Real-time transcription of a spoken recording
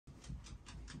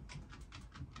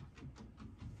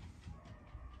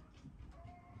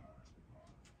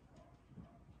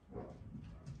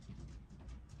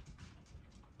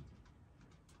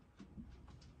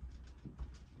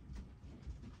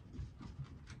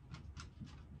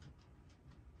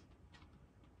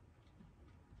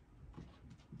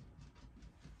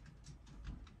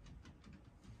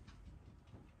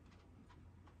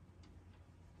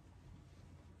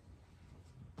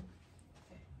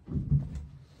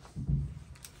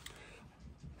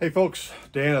Hey folks,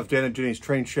 Dan of andJeni's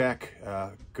Train Shack.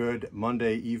 Good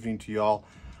Monday evening to y'all.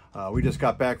 We just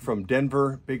got back from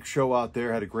Denver. Big show out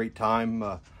there, had a great time.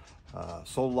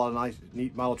 Sold a lot of nice,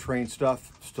 neat model train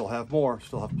stuff. Still have more,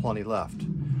 still have plenty left.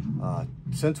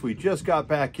 Since we just got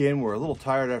back in, we're a little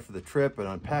tired after the trip and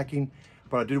unpacking,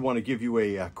 but I did want to give you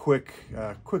a quick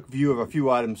view of a few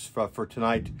items for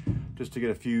tonight, just to get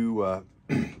a few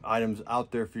items out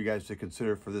there for you guys to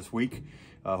consider for this week.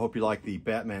 Hope you like the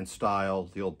Batman style,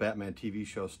 the old Batman TV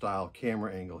show style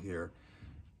camera angle here.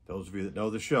 Those of you that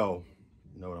know the show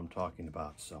know what I'm talking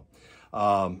about. So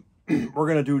we're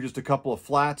going to do just a couple of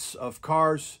flats of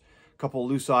cars, a couple of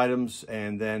loose items,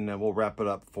 and then we'll wrap it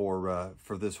up for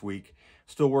this week.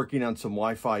 Still working on some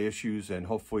Wi-Fi issues, and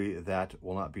hopefully that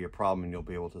will not be a problem and you'll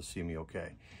be able to see me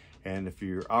okay. And if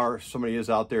somebody is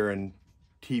out there in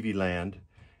TV land,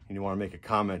 and you want to make a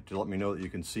comment to let me know that you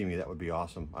can see me, that would be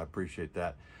awesome. I appreciate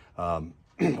that.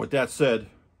 With that said,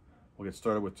 we'll get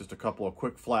started with just a couple of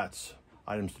quick flats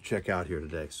items to check out here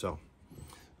today. So,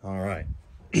 all right.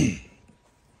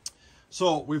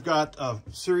 So we've got a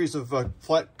series of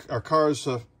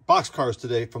box cars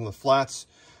today from the flats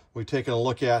we've taken a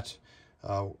look at.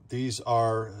 These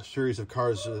are a series of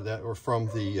cars that were from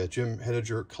the Jim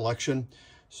Hettinger collection.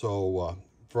 So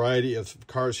variety of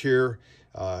cars here.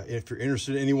 If you're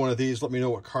interested in any one of these, let me know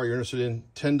what car you're interested in.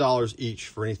 $10 each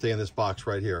for anything in this box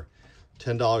right here.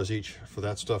 $10 each for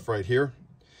that stuff right here.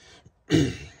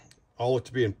 All look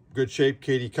to be in good shape.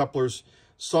 Katie couplers,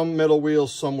 some metal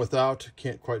wheels, some without.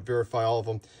 Can't quite verify all of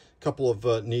them. A couple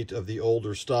of neat of the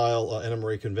older style Anna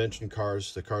Marie convention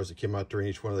cars, the cars that came out during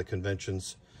each one of the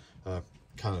conventions.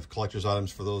 Kind of collector's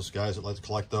items for those guys that like to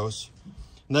collect those.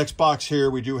 Next box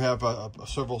here, we do have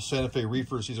several Santa Fe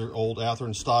reefers. These are old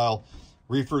Athearn style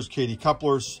reefers, Katie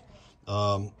couplers.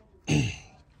 Also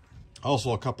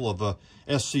a couple of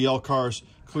SCL cars,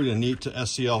 including a neat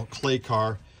SCL clay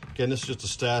car. Again, this is just a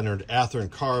standard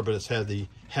Athearn car, but it's had the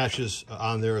hatches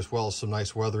on there as well as some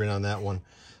nice weathering on that one.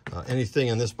 Anything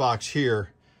in this box here,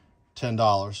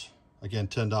 $10. Again,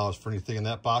 $10 for anything in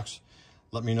that box.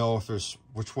 Let me know if there's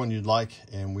which one you'd like,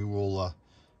 and we will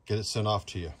get it sent off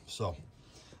to you. So,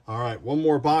 all right, one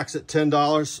more box at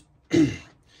 $10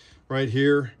 right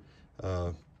here.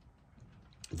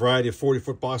 Variety of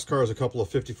 40-foot box cars, a couple of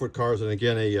 50-foot cars, and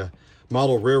again a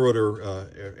model railroader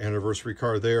anniversary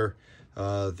car there.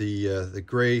 The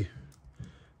Gray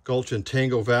Gulch and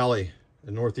Tango Valley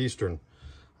in Northeastern.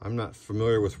 I'm not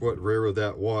familiar with what railroad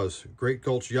that was. Great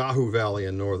Gulch Yahoo Valley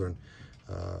in Northern.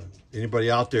 Anybody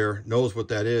out there knows what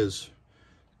that is,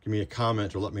 give me a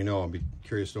comment or let me know. I'd be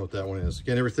curious to know what that one is.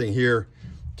 Again, everything here,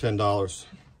 $10.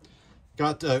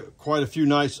 Got quite a few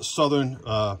nice Southern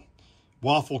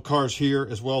waffle cars here,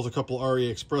 as well as a couple of REA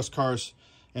Express cars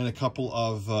and a couple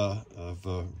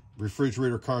of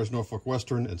refrigerator cars, Norfolk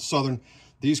Western and Southern.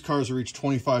 These cars are each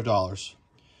 $25.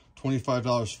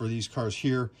 $25 for these cars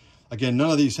here. Again,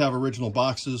 none of these have original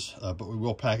boxes, but we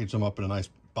will package them up in a nice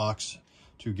box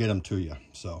to get them to you.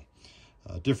 So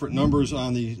different numbers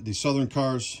on the Southern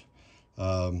cars.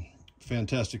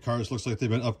 Fantastic cars. Looks like they've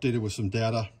been updated with some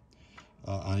data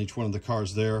on each one of the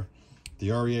cars there. The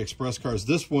REA Express cars.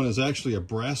 This one is actually a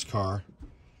brass car,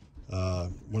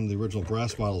 one of the original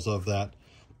brass models of that.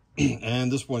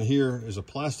 And this one here is a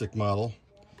plastic model,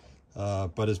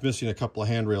 but is missing a couple of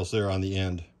handrails there on the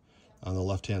end, on the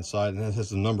left-hand side, and it has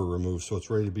the number removed, so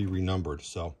it's ready to be renumbered.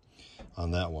 So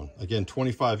on that one, again,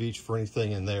 $25 each for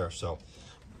anything in there. So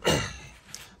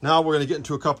now we're going to get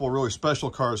into a couple of really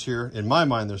special cars here. In my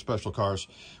mind, they're special cars.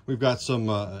 We've got some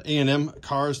A&M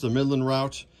cars, the Midland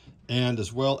route, and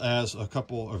as well as a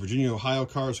couple of Virginia, Ohio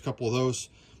cars, a couple of those,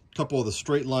 a couple of the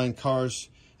straight line cars,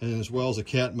 and as well as a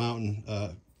Cat Mountain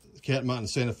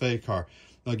Santa Fe car.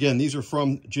 Now, again, these are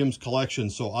from Jim's collection,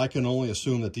 so I can only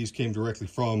assume that these came directly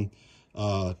from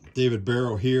David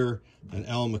Barrow here, and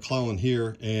Alan McClellan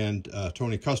here, and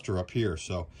Tony Custer up here.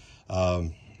 So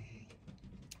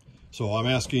so I'm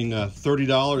asking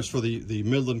 $30 for the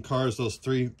Midland cars, those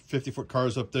three 50-foot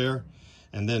cars up there,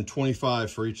 and then $25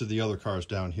 for each of the other cars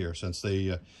down here, since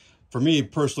they, for me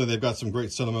personally, they've got some great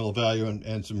sentimental value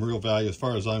and some real value as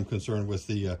far as I'm concerned, with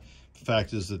the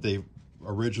fact is that they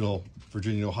original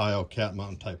Virginia, Ohio Cat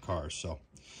Mountain type cars. So,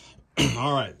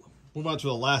 all right, move on to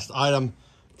the last item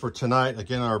for tonight.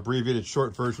 Again, our abbreviated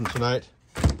short version tonight.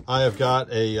 I have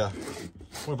got a,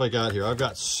 what have I got here? I've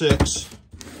got six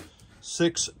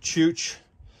Chooch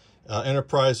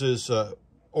Enterprises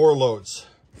ore loads.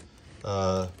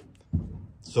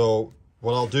 So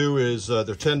what I'll do is they're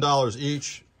 $10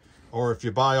 each, or if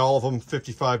you buy all of them,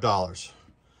 $55.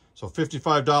 So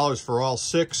 $55 for all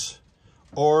six,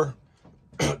 or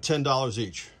 $10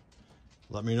 each.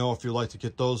 let me know if you'd like to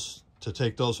get those, to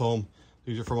take those home.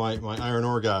 These are for my iron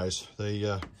ore guys. They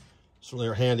certainly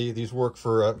are handy. These work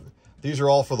for, these are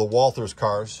all for the Walthers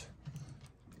cars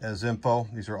as info.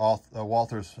 These are all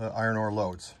Walthers iron ore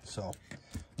loads. So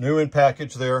new in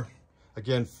package there.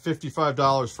 Again,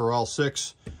 $55 for all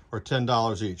 6 or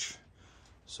 $10 each.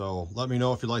 So let me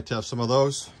know if you'd like to have some of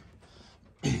those.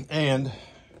 And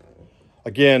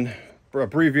again,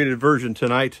 abbreviated version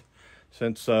tonight,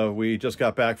 since we just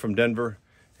got back from Denver,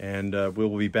 and we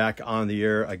will be back on the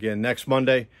air again next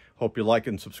Monday. Hope you like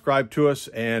and subscribe to us,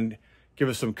 and give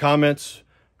us some comments.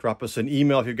 Drop us an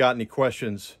email if you've got any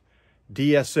questions.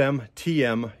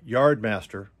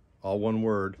 dsmtmyardmaster, all one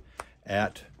word,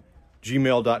 at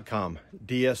gmail.com.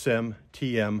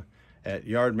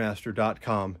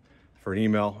 dsmtm@yardmaster.com for an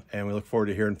email, and we look forward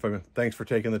to hearing from you. Thanks for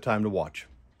taking the time to watch.